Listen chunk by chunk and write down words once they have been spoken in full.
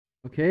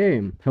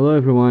Okay, hello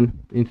everyone.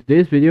 In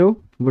today's video,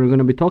 we're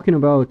gonna be talking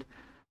about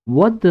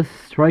what does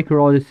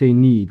Striker Odyssey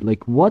need?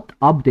 Like, what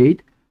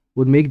update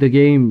would make the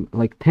game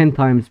like 10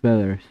 times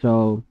better?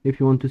 So, if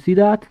you want to see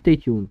that, stay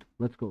tuned.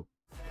 Let's go.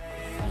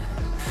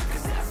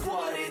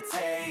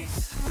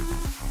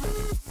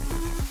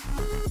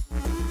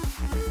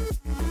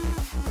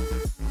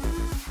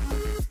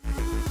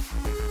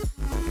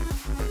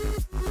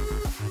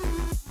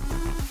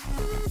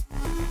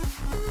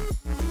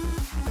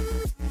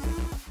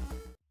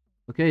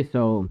 Okay,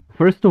 so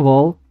first of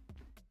all,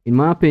 in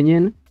my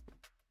opinion,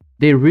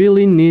 they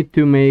really need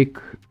to make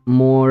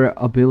more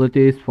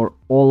abilities for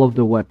all of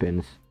the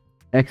weapons,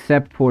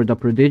 except for the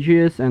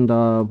prodigious and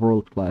the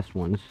world class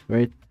ones,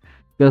 right?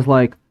 Because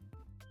like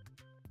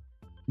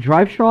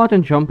drive shot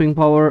and jumping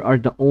power are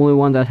the only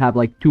one that have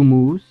like two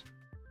moves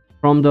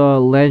from the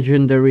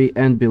legendary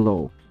and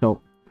below.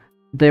 So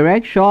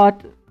direct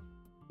shot,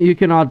 you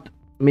cannot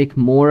make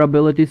more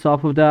abilities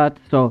off of that,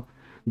 so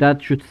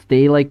that should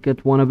stay like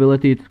at one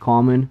ability. It's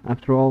common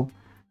after all,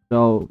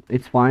 so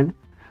it's fine.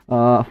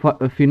 A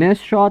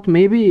finesse shot,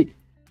 maybe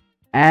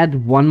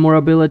add one more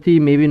ability,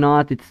 maybe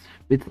not.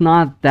 It's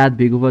not that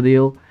big of a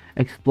deal.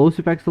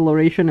 Explosive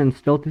acceleration and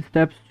stealthy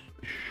steps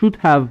should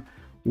have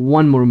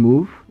one more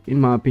move, in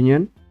my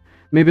opinion.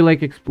 Maybe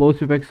like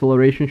explosive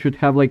acceleration should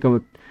have like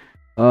a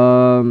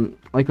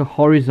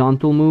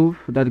horizontal move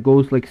that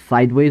goes like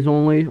sideways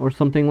only or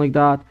something like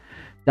that.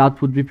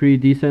 That would be pretty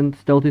decent.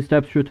 Stealthy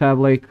steps should have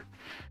like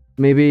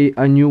maybe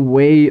a new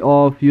way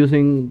of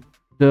using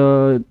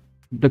the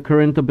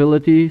current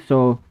ability,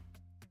 so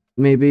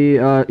maybe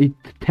it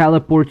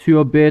teleports you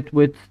a bit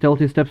with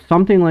stealthy steps,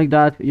 something like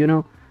that, you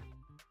know.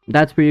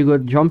 That's pretty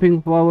good.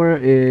 Jumping power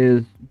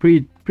is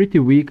pretty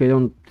weak. I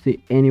don't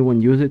see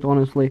anyone use it,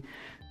 honestly,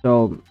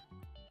 so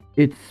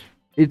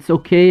it's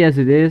okay as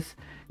it is.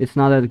 It's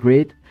not that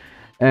great.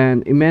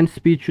 And immense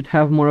speed should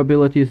have more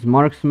abilities.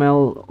 Mark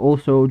smell,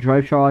 also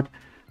drive shot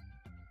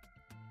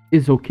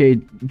is okay.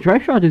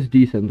 Drive shot is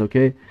decent,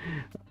 okay?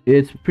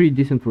 It's pretty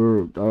decent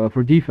for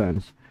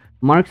defense.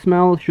 Mark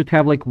smell should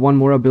have like one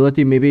more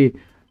ability, maybe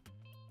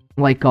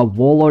like a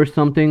wall or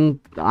something.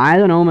 I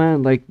don't know,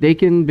 man. Like, they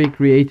can be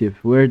creative.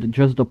 We're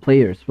just the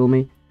players, feel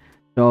me?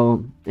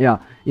 So yeah,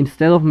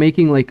 instead of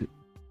making like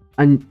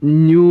a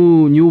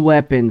new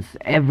weapons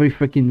every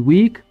freaking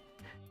week,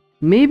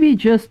 maybe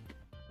just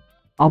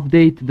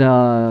update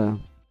the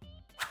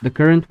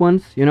current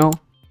ones, you know.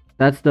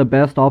 That's the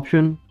best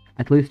option,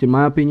 at least in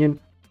my opinion.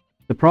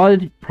 The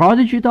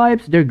prodigy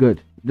types, they're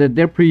good.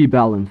 They're pretty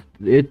balanced.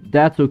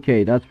 That's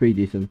okay. That's pretty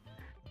decent.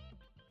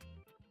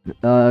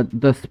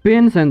 The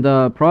spins and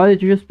the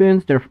prodigy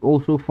spins, they're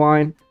also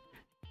fine.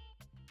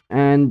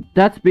 And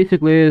that's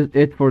basically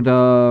it for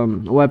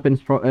the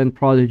weapons and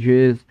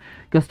prodigies.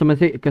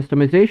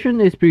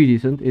 Customization is pretty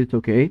decent. It's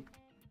okay.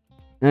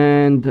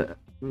 And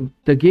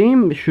the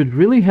game should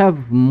really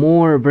have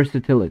more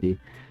versatility.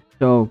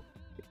 So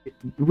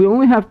we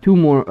only have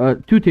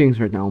two things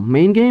right now: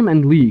 main game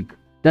and league.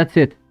 That's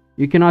it.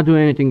 You cannot do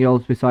anything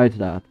else besides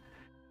that.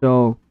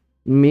 So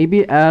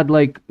maybe add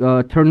like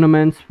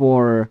tournaments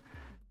for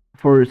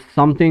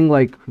something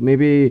like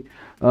maybe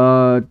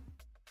a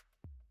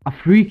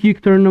free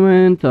kick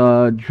tournament,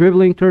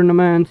 dribbling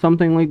tournament,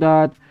 something like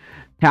that,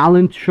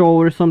 talent show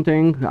or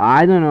something.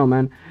 I don't know,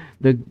 man.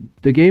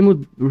 The game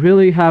would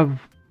really have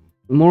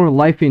more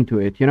life into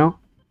it, you know.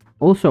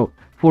 Also,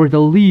 for the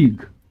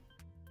league,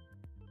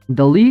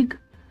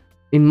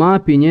 in my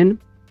opinion,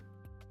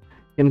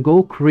 can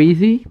go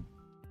crazy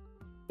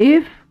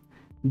if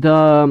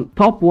the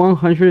top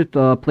 100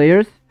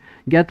 players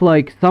get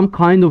like some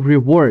kind of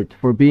reward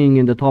for being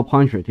in the top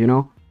 100, you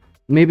know.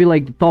 Maybe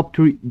like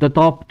the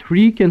top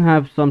three can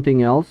have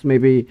something else.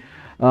 Maybe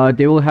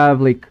they will have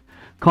like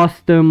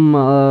custom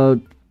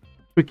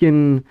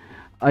freaking,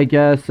 I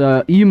guess,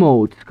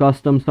 emotes,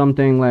 custom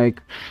something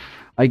like,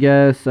 I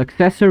guess,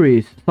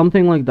 accessories,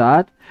 something like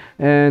that.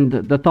 And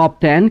the top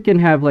 10 can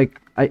have like,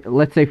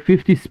 let's say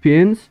 50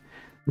 spins.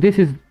 This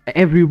is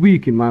every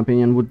week, in my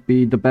opinion, would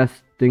be the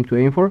best thing to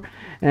aim for.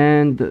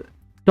 And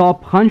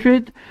top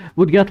 100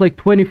 would get like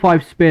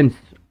 25 spins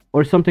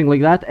or something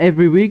like that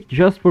every week,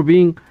 just for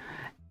being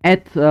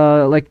at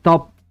like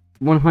top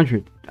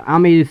 100.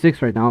 I'm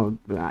 86 right now.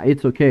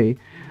 It's okay.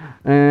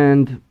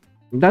 And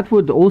that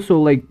would also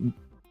like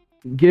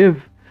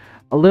give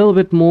a little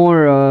bit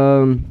more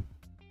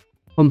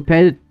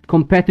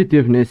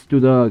competitiveness to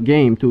the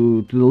game,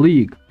 to the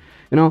league.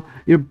 You know,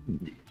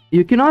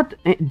 you cannot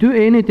do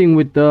anything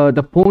with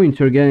the points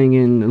you're getting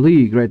in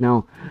league right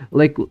now.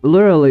 Like,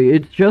 literally,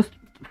 it's just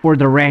for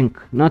the rank,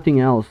 nothing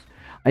else.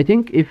 I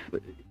think if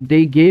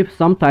they gave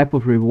some type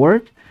of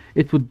reward,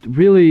 it would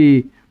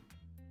really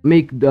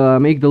make the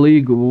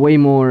league way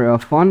more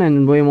fun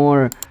and way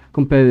more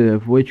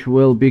competitive, which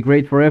will be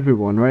great for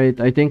everyone, right?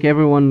 I think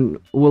everyone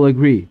will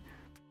agree.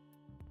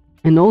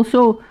 And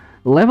also,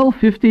 level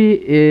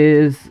 50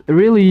 is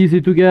really easy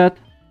to get,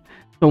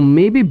 so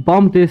maybe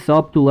bump this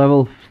up to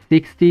level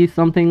 60,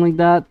 something like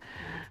that.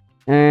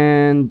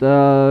 And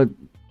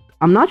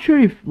I'm not sure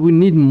if we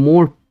need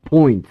more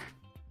points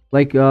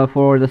like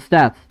for the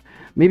stats.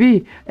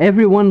 Maybe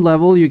every one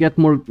level you get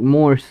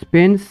more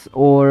spins,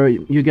 or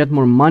you get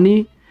more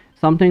money,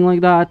 something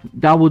like that.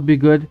 That would be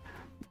good.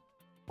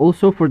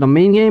 Also for the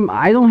main game,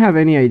 I don't have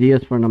any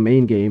ideas for the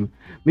main game.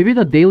 Maybe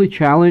the daily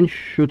challenge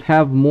should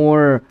have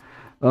more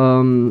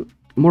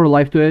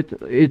life to it.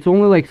 It's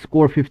only like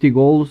score 50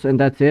 goals and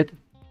that's it.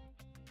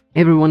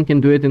 Everyone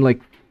can do it in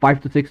like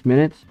 5 to 6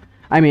 minutes.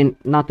 I mean,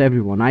 not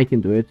everyone, I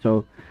can do it,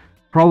 so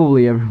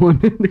probably everyone.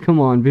 Come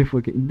on, be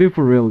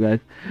for real, guys.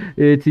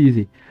 It's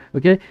easy.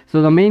 Okay,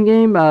 so the main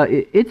game,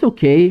 it's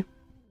okay,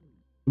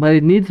 but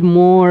it needs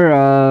more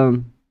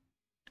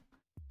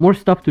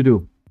stuff to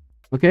do.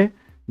 Okay,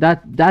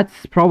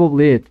 that's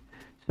probably it.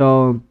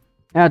 So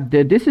yeah,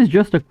 this is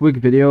just a quick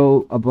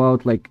video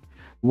about like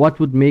what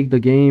would make the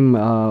game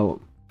a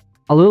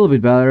little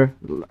bit better.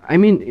 I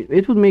mean,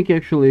 it would make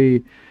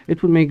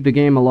the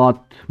game a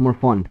lot more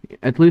fun,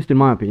 at least in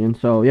my opinion.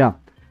 So yeah,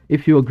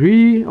 if you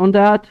agree on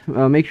that,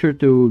 make sure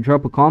to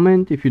drop a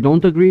comment. If you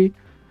don't agree,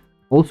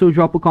 also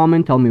drop a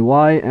comment, tell me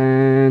why,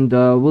 and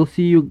we'll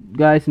see you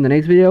guys in the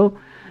next video.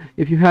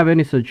 If you have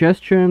any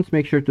suggestions,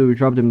 make sure to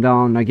drop them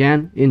down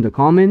again in the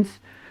comments,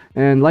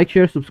 and like,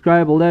 share,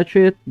 subscribe, all that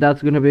shit.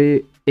 That's gonna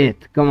be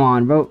it. Come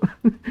on, bro.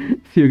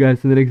 See you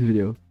guys in the next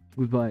video.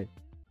 Goodbye.